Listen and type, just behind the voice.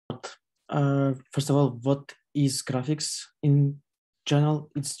First of all, what is graphics in general?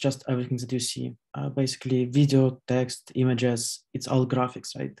 It's just everything that you see. Basically, video, text, images, it's all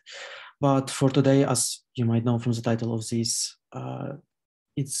graphics, right? But for today, as you might know from the title of this,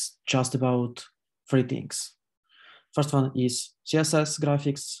 it's just about three things. First one is CSS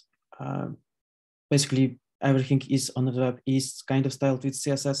graphics. Basically, everything is on the web is kind of styled with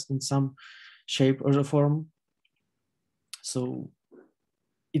CSS in some shape or form. So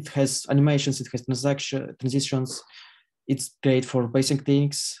it has animations, it has transitions. It's great for basic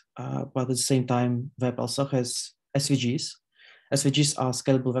things, but at the same time, web also has SVGs. SVGs are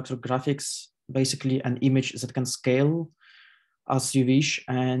scalable vector graphics, basically an image that can scale as you wish,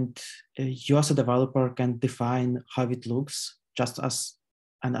 and you as a developer can define how it looks just as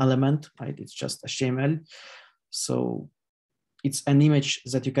an element, right? It's just HTML. So it's an image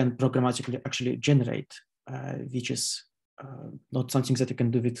that you can programmatically actually generate, which is not something that you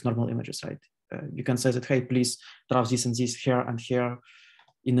can do with normal images, right? You can say that, hey, please draw this and this here and here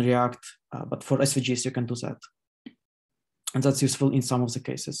in React, but for SVGs, you can do that. And that's useful in some of the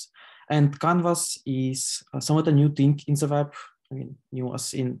cases. And Canvas is somewhat a new thing in the web. I mean, new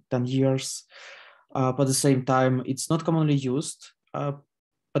as in 10 years, but at the same time, it's not commonly used.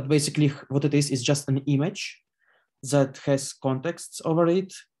 But basically what it is just an image that has contexts over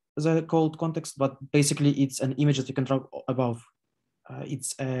it. They're called context, but basically it's an image that you can draw above.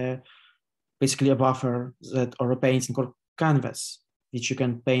 It's basically a buffer that or a painting or canvas, which you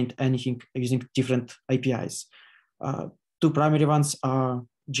can paint anything using different APIs. Two primary ones are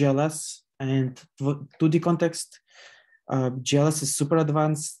GLS and 2D context. GLS is super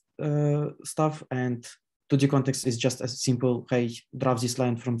advanced stuff, and 2D context is just as simple, hey, draw this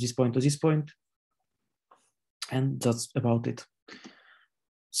line from this point to this point. And that's about it.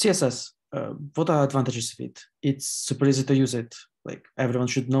 CSS, what are advantages of it? It's super easy to use it. Like everyone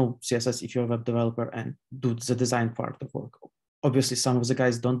should know CSS if you're a web developer and do the design part of work. Obviously, some of the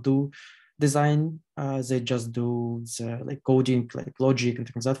guys don't do design. They just do the like coding, like logic and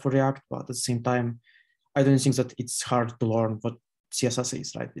things like that for React. But at the same time, I don't think that it's hard to learn what CSS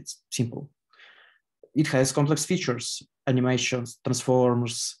is, right? It's simple. It has complex features, animations,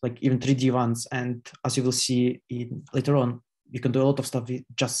 transforms, like even 3D ones. And as you will see later on, you can do a lot of stuff with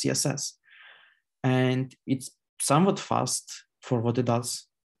just CSS. And it's somewhat fast for what it does.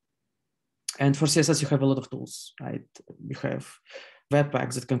 And for CSS, you have a lot of tools, right? You have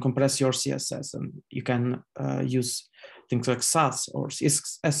Webpacks that can compress your CSS, and you can use things like SAS or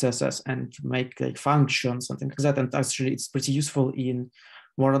SSS and make like functions, something like that. And actually, it's pretty useful in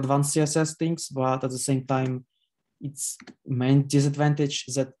more advanced CSS things, but at the same time, its main disadvantage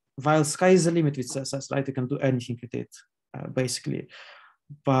is that while sky is the limit with CSS, right? You can do anything with it, basically.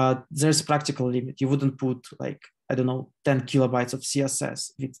 But there's a practical limit. You wouldn't put like, I don't know, 10 kilobytes of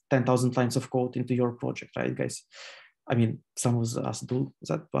CSS with 10,000 lines of code into your project, right, guys? I mean, some of us do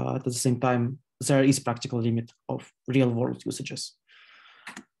that, but at the same time, there is practical limit of real world usages.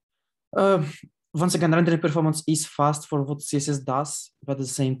 Once again, rendering performance is fast for what CSS does, but at the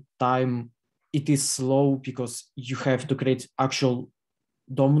same time, it is slow because you have to create actual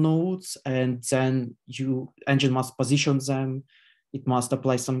DOM nodes, and then engine must position them. It must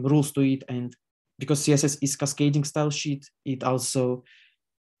apply some rules to it, and because CSS is cascading style sheet, it also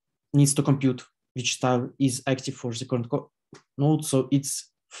needs to compute which style is active for the current node. So it's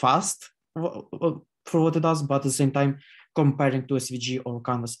fast for what it does, but at the same time, comparing to SVG or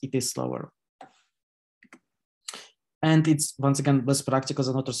Canvas, it is slower. And it's, once again, less practical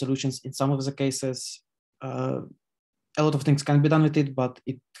than other solutions. In some of the cases, a lot of things can be done with it, but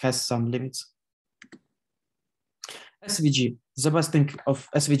it has some limits. SVG, the best thing of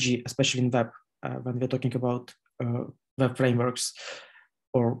SVG, especially in web, when we're talking about web frameworks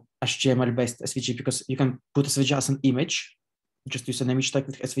or HTML-based SVG, because you can put SVG as an image, just use an image tag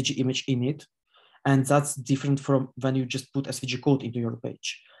with SVG image in it. And that's different from when you just put SVG code into your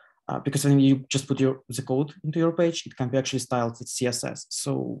page. Because when you just put the code into your page, it can be actually styled with CSS.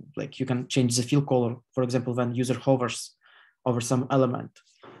 So like you can change the fill color, for example, when user hovers over some element.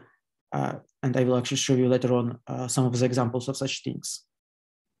 And I will actually show you later on some of the examples of such things.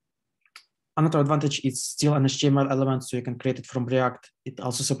 Another advantage is still an HTML element, so you can create it from React. It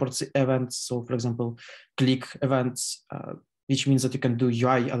also supports events. So for example, click events, which means that you can do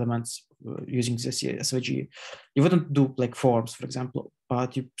UI elements using the SVG. You wouldn't do like forms, for example,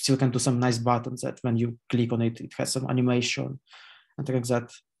 but you still can do some nice buttons that when you click on it, it has some animation and things like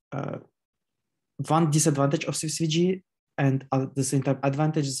that. One disadvantage of SVG, and at the same time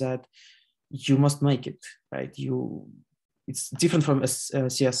advantage, is that you must make it, right? It's different from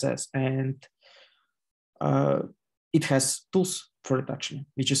CSS, and it has tools for it actually,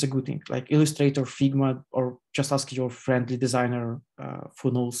 which is a good thing, like Illustrator, Figma, or just ask your friendly designer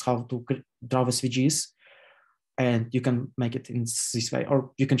who knows how to draw SVGs, and you can make it in this way,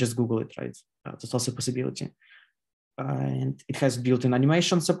 or you can just Google it, right? That's also a possibility. And it has built-in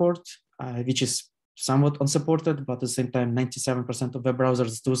animation support, which is somewhat unsupported, but at the same time, 97% of web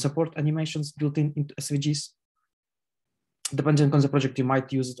browsers do support animations built in into SVGs. Depending on the project, you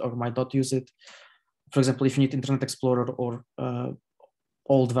might use it or might not use it. For example, if you need Internet Explorer or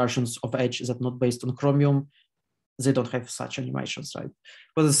old versions of Edge that are not based on Chromium, they don't have such animations, right?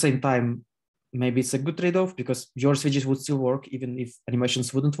 But at the same time, maybe it's a good trade-off because your SVGs would still work even if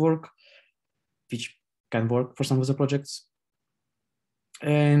animations wouldn't work, which can work for some of the projects.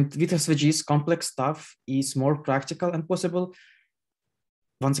 And with SVGs, complex stuff is more practical and possible.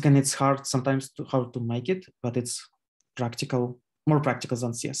 Once again, it's hard sometimes to make it, but it's practical, more practical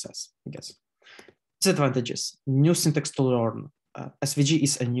than CSS, I guess. Disadvantages: new syntax to learn. SVG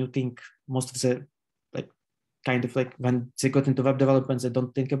is a new thing. Most of the kind of when they got into web development, they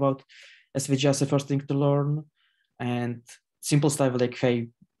don't think about SVG as the first thing to learn. And simple stuff like, hey,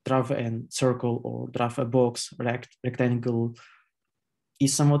 draw a circle or draw a box, rectangle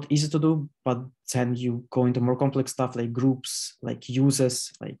is somewhat easy to do, but then you go into more complex stuff like groups, like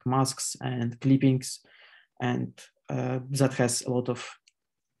uses, like masks and clippings, and that has a lot of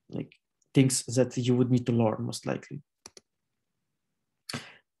things that you would need to learn most likely.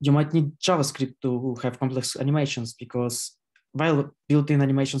 You might need JavaScript to have complex animations because while built-in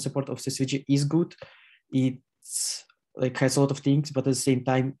animation support of SVG is good, it's has a lot of things, but at the same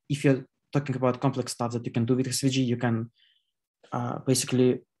time, if you're talking about complex stuff that you can do with SVG, you can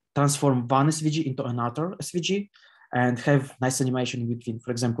basically transform one SVG into another SVG and have nice animation in between.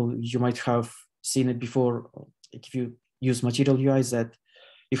 For example, you might have seen it before, if you use Material UI, that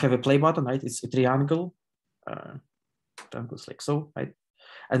you have a play button, right? It's a triangle, triangles like so, right?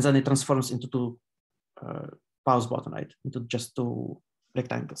 And then it transforms into two pause button, right? Into just two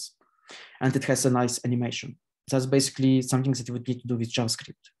rectangles. And it has a nice animation. That's basically something that you would need to do with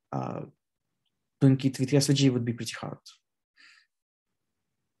JavaScript. Doing it with SVG would be pretty hard.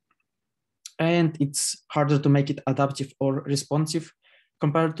 And it's harder to make it adaptive or responsive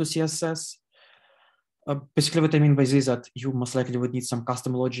compared to CSS. Basically, what I mean by this is that you most likely would need some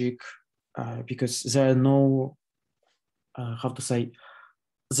custom logic because there are no, how to say,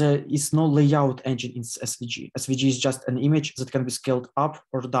 there is no layout engine in SVG. SVG is just an image that can be scaled up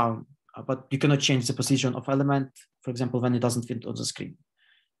or down, but you cannot change the position of element, for example, when it doesn't fit on the screen.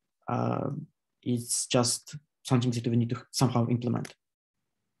 It's just something that we need to somehow implement.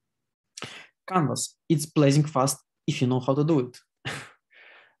 Canvas, it's blazing fast if you know how to do it.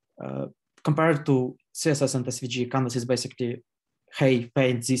 Compared to CSS and SVG, Canvas is basically, hey,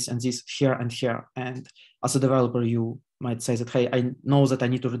 paint this and this here and here. And as a developer, you might say that, hey, I know that I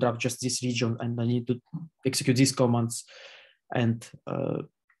need to redraft just this region and I need to execute these commands and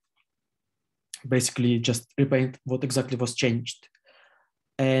basically just repaint what exactly was changed.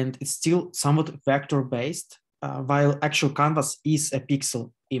 And it's still somewhat vector-based, while actual Canvas is a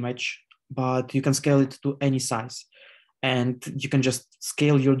pixel image, but you can scale it to any size. And you can just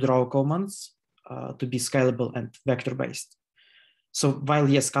scale your draw commands to be scalable and vector-based. So while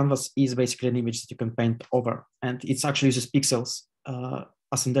yes, Canvas is basically an image that you can paint over, and it actually uses pixels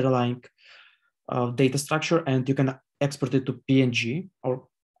as an underlying data structure, and you can export it to PNG or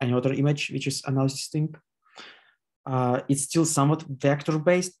any other image, which is analysis thing. It's still somewhat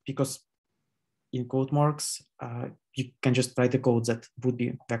vector-based because in quote marks, you can just write the code that would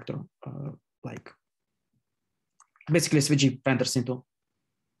be vector, like basically SVG renders into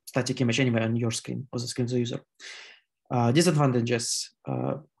static image anywhere on your screen or the screen of the user. Disadvantages,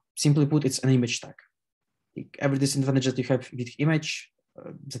 simply put, it's an image tag. Every disadvantage that you have with image,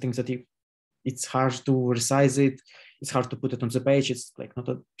 the things that it's hard to resize it, it's hard to put it on the page, it's like not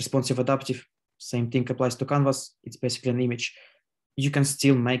a responsive adaptive. Same thing applies to Canvas, it's basically an image. You can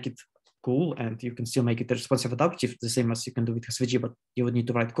still make it cool and you can still make it a responsive adaptive, the same as you can do with SVG, but you would need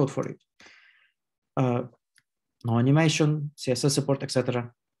to write code for it. No animation, CSS support,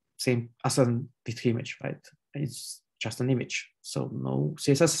 etc. Same as with image, right? It's just an image. So no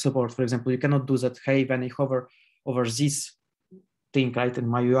CSS support, for example. You cannot do that, hey, when I hover over this thing, right, in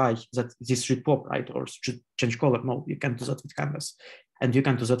my UI, that this should pop, right, or should change color. No, you can't do that with Canvas. And you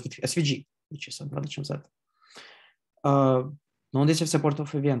can do that with SVG, which is an advantage of that. Non-native support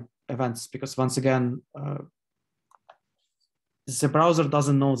of events, because once again, the browser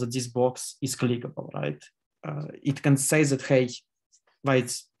doesn't know that this box is clickable, right? It can say that, hey, why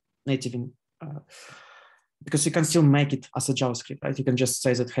it's native in because you can still make it as a JavaScript, right? You can just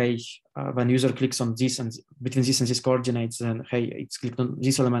say that, hey, when user clicks on this and between this and this coordinates, then hey, it's clicked on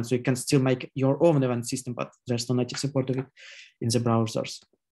this element. So you can still make your own event system, but there's no native support of it in the browsers.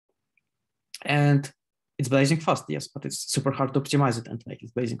 And it's blazing fast, yes, but it's super hard to optimize it and make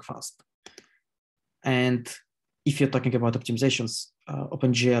it blazing fast. And if you're talking about optimizations,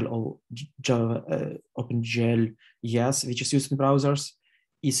 OpenGL or Java, OpenGL, yes, which is used in browsers,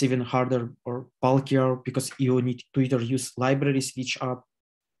 is even harder or bulkier because you need to either use libraries which are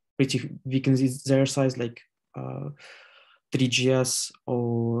pretty weak in their size, like 3GS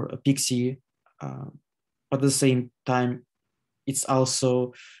or Pixie. But at the same time, it's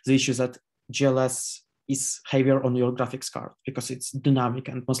also the issue that GLS is heavier on your graphics card because it's dynamic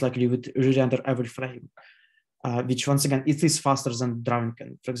and most likely would re-render every frame, which once again, it is faster than drawing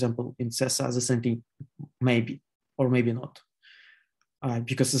can. For example, in CSS, the same thing, maybe, or maybe not.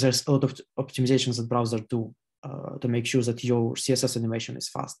 Because there's a lot of optimizations that browser do to make sure that your CSS animation is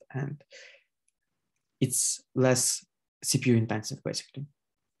fast and it's less CPU intensive, basically.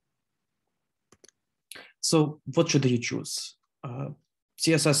 So what should you choose?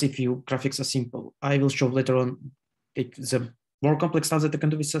 CSS, if your graphics are simple. I will show later on like, the more complex stuff that you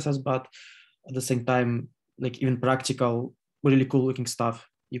can do with CSS, but at the same time, like even practical, really cool looking stuff,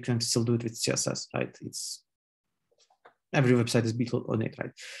 you can still do it with CSS, right? It's every website is built on it,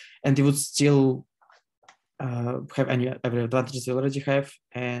 right? And you would still have every advantages you already have.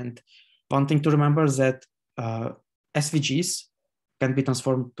 And one thing to remember is that SVGs can be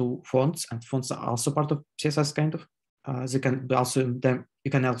transformed to fonts, and fonts are also part of CSS kind of. They can be also you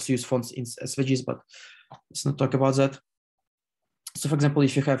can also use fonts in SVGs, but let's not talk about that. So, for example,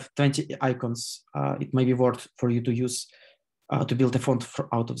 if you have 20 icons, it may be worth for you to use to build a font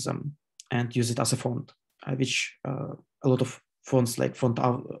out of them and use it as a font, which a lot of fonts like font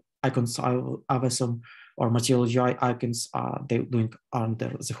icons, Avesum or Material UI icons are doing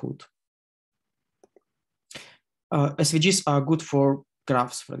under the hood. SVGs are good for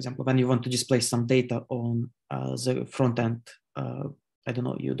graphs, for example, when you want to display some data on the front end. I don't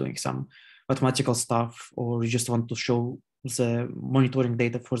know, you're doing some mathematical stuff, or you just want to show the monitoring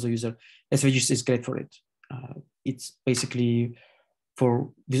data for the user. SVGs is great for it. It's basically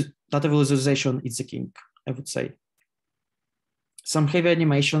for data visualization, it's the king, I would say. Some heavy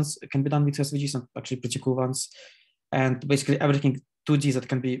animations can be done with SVGs, and actually pretty cool ones. And basically everything 2D that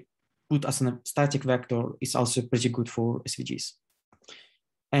can be put as a static vector is also pretty good for SVGs.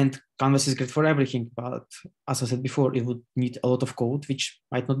 And Canvas is great for everything, but as I said before, it would need a lot of code, which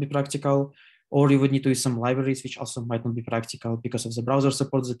might not be practical, or you would need to use some libraries, which also might not be practical because of the browser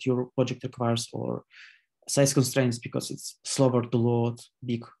support that your project requires, or size constraints because it's slower to load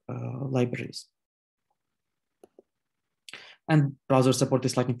big libraries. And browser support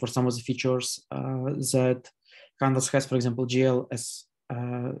is lacking for some of the features that Canvas has. For example, GLS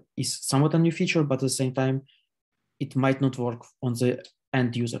is somewhat a new feature, but at the same time, it might not work on the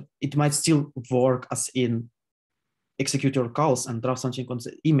end user. It might still work as in execute your calls and draw something on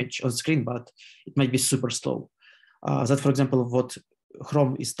the image on screen, but it might be super slow. That, for example, what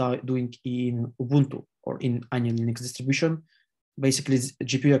Chrome is doing in Ubuntu or in any Linux distribution. Basically,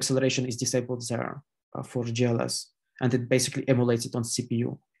 GPU acceleration is disabled there for GLS, and it basically emulates it on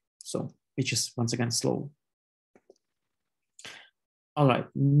CPU, so which is once again slow. All right,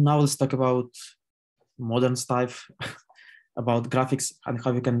 now let's talk about modern stuff, about graphics and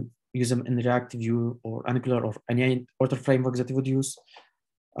how you can use them in React, Vue, or Angular, or any other frameworks that you would use.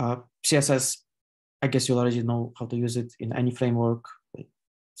 CSS, I guess you already know how to use it in any framework.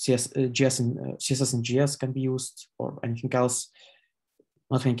 CSS and GS can be used, or anything else.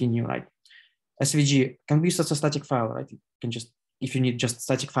 Nothing new, right? SVG can be used as a static file, right? You can just, if you need just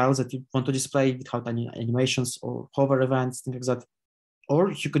static files that you want to display without any animations or hover events, things like that,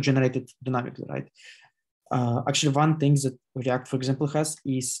 or you could generate it dynamically, right? Actually, one thing that React, for example, has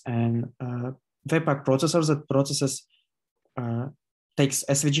is an Webpack processor that processes, takes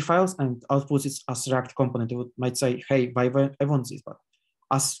SVG files and outputs it as React component. It might say, hey, I want this, but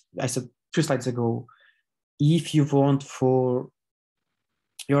as I said 2 slides ago, if you want for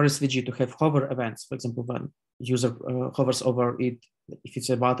your SVG to have hover events, for example, when user hovers over it, if it's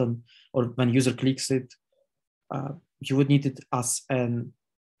a button, or when user clicks it, you would need it as an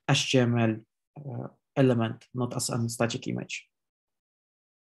HTML element, not as a static image.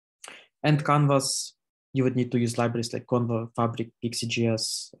 And Canvas, you would need to use libraries like Convo, Fabric,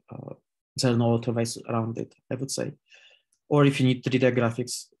 Pixie.js. There are no other ways around it, I would say. Or if you need 3D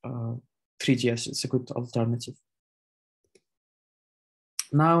graphics, 3GS is a good alternative.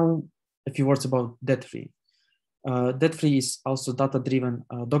 Now, a few words about debt-free. Dat3 is also data-driven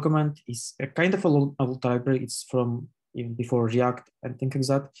document. Is a kind of a old library. It's from even before React and things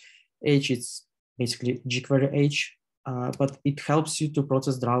like that. H, it's basically jQuery H, but it helps you to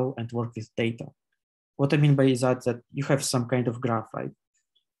process, draw, and work with data. What I mean by that you have some kind of graph, right?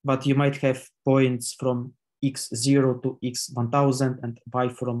 But you might have points from x0 to x1000 and y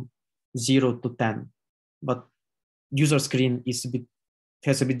from 0 to 10. But user screen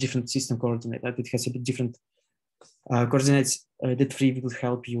has a bit different system coordinate. It has a bit different coordinates. Dat3 will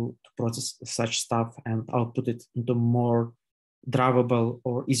help you to process such stuff and output it into more drawable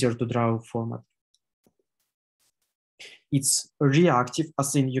or easier to draw format. It's reactive,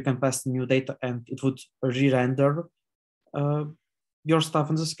 as in you can pass new data and it would re-render your stuff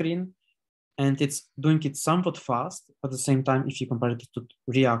on the screen. And it's doing it somewhat fast. At the same time, if you compare it to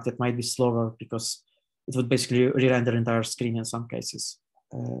React, it might be slower because it would basically re-render entire screen in some cases.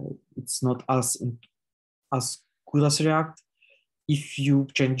 It's not as good as React if you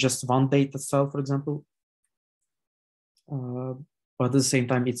change just one data cell, for example. But at the same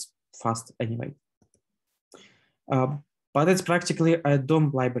time, it's fast anyway. But it's practically a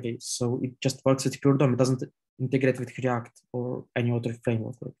DOM library, so it just works with pure DOM. It doesn't integrate with React or any other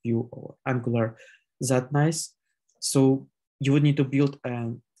framework like Vue or Angular that nice. So you would need to build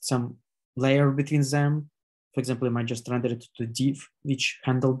some layer between them. For example, you might just render it to div, which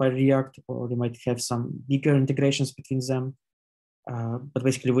handled by React, or you might have some bigger integrations between them. But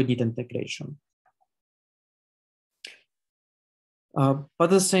basically, we need integration. But at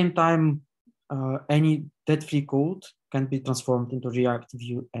the same time, any dat3 code can be transformed into React,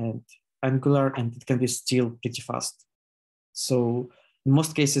 Vue, and Angular, and it can be still pretty fast. So in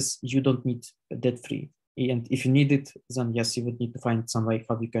most cases, you don't need dat3. And if you need it, then yes, you would need to find some way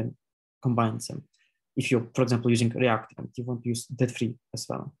how you can combine them. If you're, for example, using React and you want to use dat3 as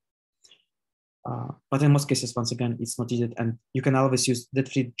well. But in most cases, once again, it's not needed. And you can always use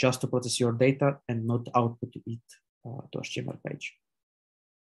dat3 just to process your data and not output it to HTML page.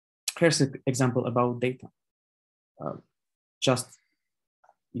 Here's an example about data. For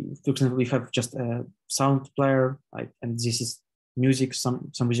example, we have just a sound player, right? And this is music,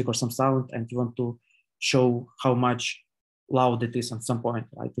 some music or some sound, and you want to show how much loud it is at some point,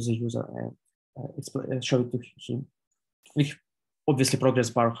 right, to the user, and show it to him. With obviously progress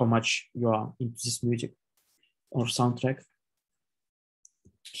bar how much you are into this music or soundtrack.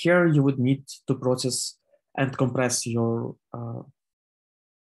 Here you would need to process and compress your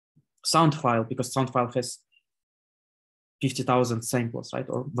sound file, because sound file has 50,000 samples, right,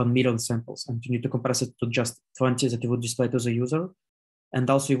 or 1 million samples, and you need to compress it to just 20 that you would display to the user. And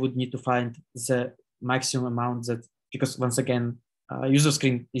also you would need to find the maximum amount that, because once again, user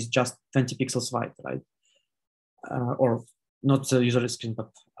screen is just 20 pixels wide, right? Or not the user screen,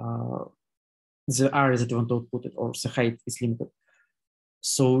 but the area that you want to output it, or the height is limited.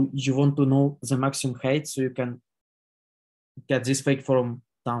 So you want to know the maximum height so you can get this fake form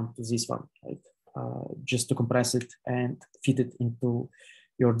down to this one, right? Just to compress it and fit it into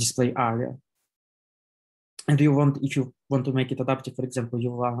your display area. And if you want to make it adaptive, for example,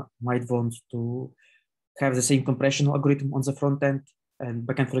 you might want to have the same compression algorithm on the front end, and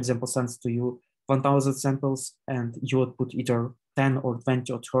backend, for example, sends to you 1,000 samples, and you would put either 10 or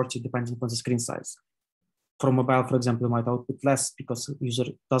 20 or 30, depending on the screen size. For mobile, for example, you might output less because the user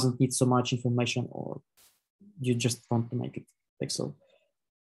doesn't need so much information, or you just want to make it like so.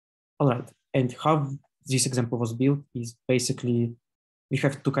 All right, and how this example was built is basically we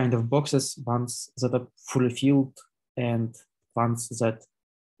have two kind of boxes, ones that are fully filled and ones that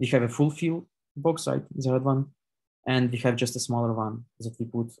we have a full fill box, right, the red one, and we have just a smaller one that we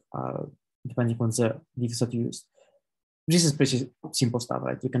put depending on the divs that you use. This is pretty simple stuff,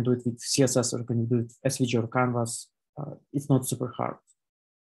 right? You can do it with CSS, or you can do it with SVG or Canvas. It's not super hard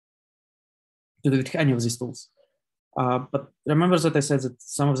to do it with any of these tools. But remember that I said that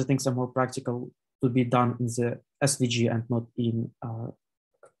some of the things are more practical to be done in the SVG and not in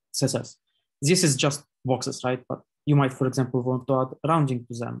CSS. This is just boxes, right? But you might, for example, want to add rounding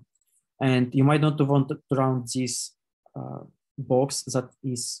to them. And you might not want to round this box that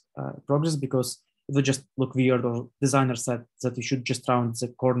is progress, because it would just look weird, or designer said that you should just round the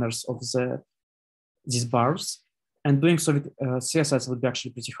corners of these bars. And doing so with CSS would be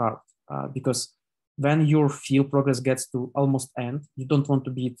actually pretty hard, because when your fill progress gets to almost end, you don't want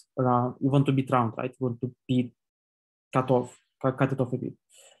to beat around, you want to beat round, right? You want to be cut it off a bit.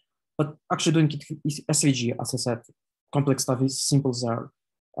 But actually doing it is SVG, as I said, complex stuff is simple there.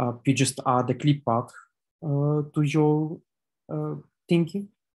 You just add the clip path to your thinking,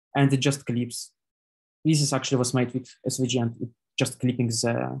 and it just clips. This is actually was made with SVG, and it just clipping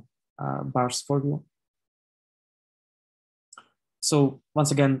the bars for you. So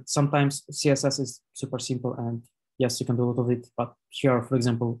once again, sometimes CSS is super simple and yes, you can do a lot of it. But here, for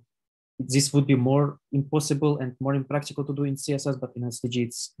example, this would be more impossible and more impractical to do in CSS, but in SVG,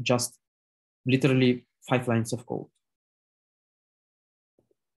 it's just literally 5 lines of code.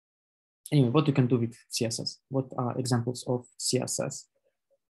 Anyway, what you can do with CSS? What are examples of CSS?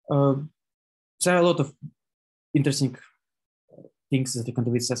 There are a lot of interesting things that you can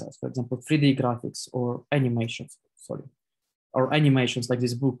do with CSS. For example, 3D graphics or animations, or animations like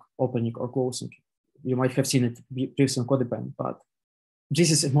this book opening or closing. You might have seen it previously on CodePen, but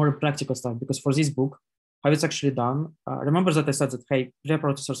this is more practical stuff because for this book, how it's actually done, remember that I said that, hey,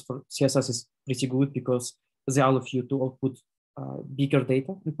 preprocessors for CSS is pretty good because they allow you to output bigger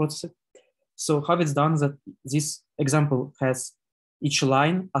data and process it. So how it's done is that this example has each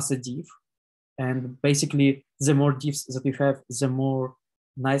line as a div, and basically the more divs that you have, the more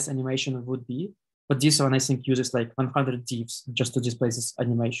nice animation would be. But this one, I think, uses like 100 divs just to display this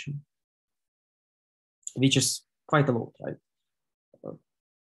animation, which is quite a lot, right?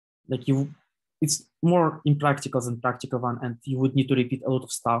 Like it's more impractical than practical one, and you would need to repeat a lot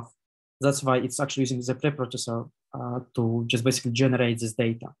of stuff. That's why it's actually using the preprocessor to just basically generate this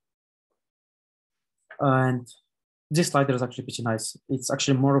data. And this slider is actually pretty nice. It's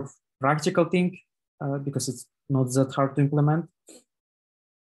actually more of a practical thing because it's not that hard to implement.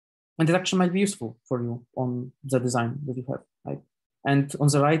 And it actually might be useful for you on the design that you have, right? And on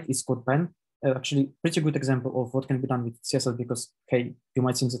the right is CodePen, actually pretty good example of what can be done with CSS because, hey, you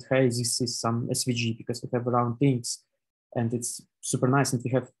might think that, hey, this is some SVG because we have round things and it's super nice and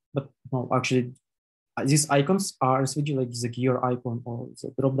we have, but no, actually these icons are SVG, like the gear icon or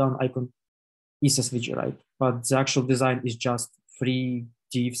the drop-down icon is SVG, right? But the actual design is just 3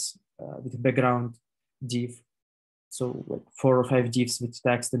 divs with a background div. So like 4 or 5 divs with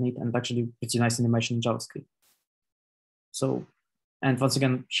text in it and actually pretty nice animation in JavaScript. So, and once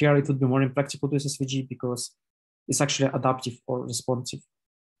again, here it would be more impractical to use SVG because it's actually adaptive or responsive,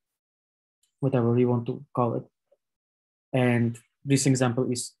 whatever you want to call it. And this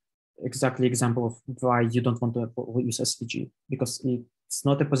example is exactly example of why you don't want to use SVG because it's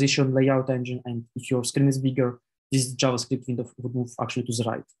not a position layout engine. And if your screen is bigger, this JavaScript window would move actually to the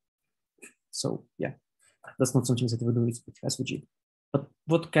right. So yeah, that's not something that we do with SVG. But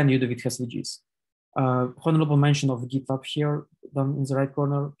what can you do with SVGs? Honorable mention of GitLab here down in the right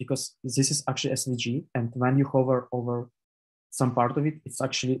corner, because this is actually SVG. And when you hover over some part of it, it's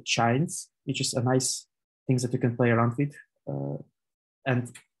actually shines, which is a nice thing that you can play around with.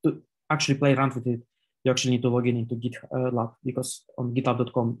 And to actually play around with it, you actually need to log in into GitLab because on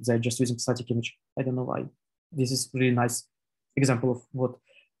gitlab.com, they're just using static image. I don't know why. This is really nice example of what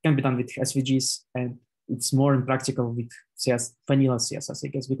can be done with SVGs, and it's more impractical with vanilla CSS, I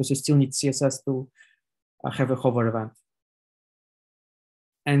guess, because you still need CSS to have a hover event.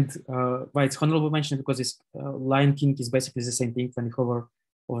 And why it's honorable mention, because this line king is basically the same thing. When you hover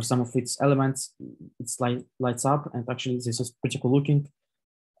over some of its elements, it's lights up, and actually this is pretty cool looking.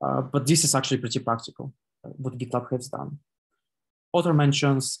 But this is actually pretty practical, what GitLab has done. Other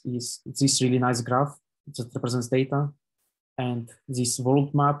mentions is this really nice graph that represents data, and this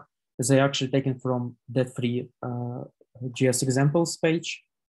world map is actually taken from that free GS examples page.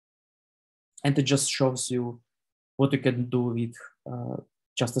 And it just shows you what you can do with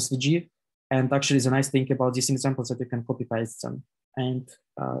just SVG. And actually the nice thing about these examples that you can copy paste them and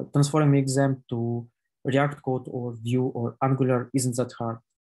transforming them to React code or Vue or Angular isn't that hard.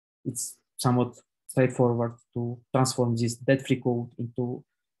 It's somewhat straightforward to transform this dead-free code into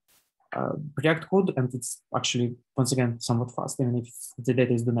React code, and it's actually, once again, somewhat fast, even if the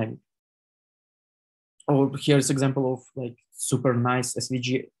data is dynamic. Or here's an example of like super nice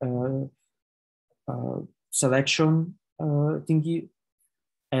SVG selection thingy,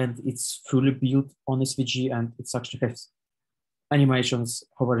 and it's fully built on SVG, and it's actually has animations,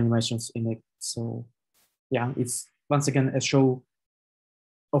 hover animations in it. So yeah, it's once again a show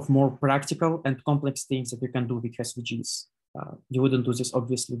of more practical and complex things that you can do with SVGs. You wouldn't do this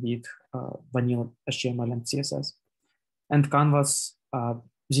obviously with vanilla HTML and CSS. And Canvas,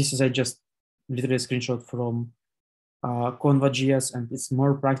 this is just literally a screenshot from Conva.js, and it's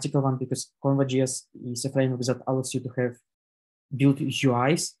more practical one because Conva.js is a framework that allows you to have built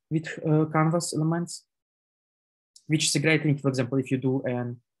UIs with Canvas elements, which is a great thing. For example, if you do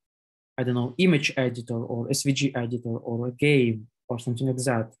an, I don't know, image editor or SVG editor or a game or something like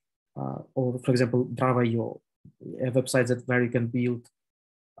that, or for example, Drava.io, a website that where you can build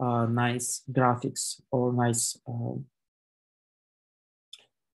nice graphics or nice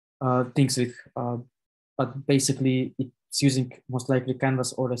things with, but basically it's using most likely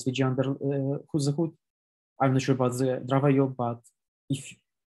Canvas or SVG under the hood. I'm not sure about the Drava.io, but if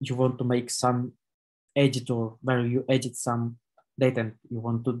you want to make some editor where you edit some data and you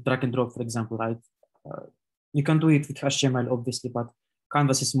want to drag and drop, for example, right? You can do it with HTML, obviously, but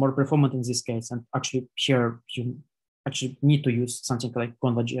Canvas is more performant in this case. And actually here, you actually need to use something like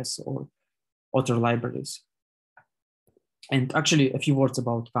Conva.js or other libraries. And actually a few words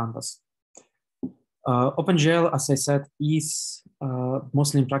about Canvas. OpenGL, as I said, is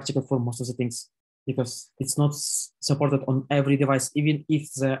mostly impractical for most of the things because it's not supported on every device. Even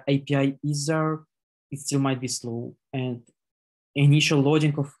if the API is there, it still might be slow. And initial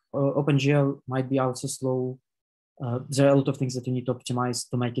loading of OpenGL might be also slow. There are a lot of things that you need to optimize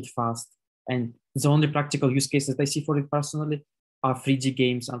to make it fast. And the only practical use cases that I see for it personally are 3D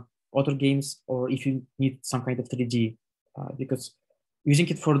games and other games, or if you need some kind of 3D, because using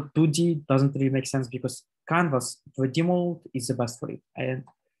it for 2D doesn't really make sense because Canvas 3D mode is the best for it. And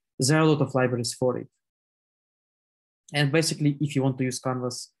there are a lot of libraries for it. And basically, if you want to use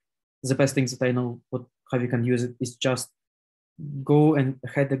Canvas, the best things that I know how you can use it is just go and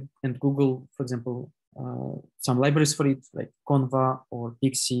ahead and Google, for example, some libraries for it, like Conva or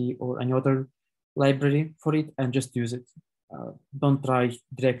Pixie or any other library for it, and just use it. Don't try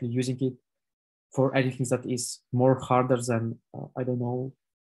directly using it for anything that is more harder than, I don't know,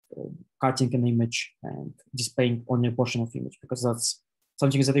 cutting an image and displaying only a portion of the image, because that's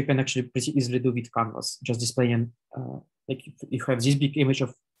something that you can actually pretty easily do with Canvas. Just displaying, like if you have this big image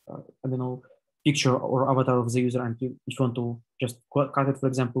of, I don't know, picture or avatar of the user, and if you want to just cut it, for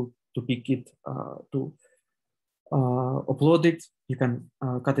example, to pick it, to upload it, you can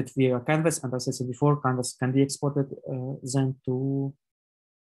cut it via Canvas. And as I said before, Canvas can be exported then to,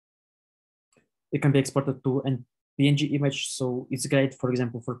 it can be exported to an PNG image. So it's great, for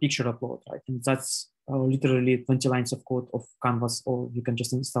example, for picture upload, right? And that's literally 20 lines of code of Canvas, or you can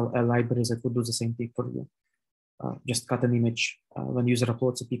just install a library that would do the same thing for you. Just cut an image when user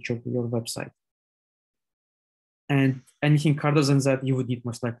uploads a picture to your website. And anything harder than that, you would need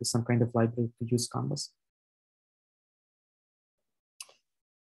most likely some kind of library to use Canvas.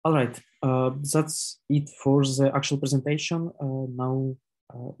 All right, that's it for the actual presentation. Now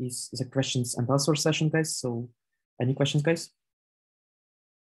is the questions and answer session, guys. So any questions, guys?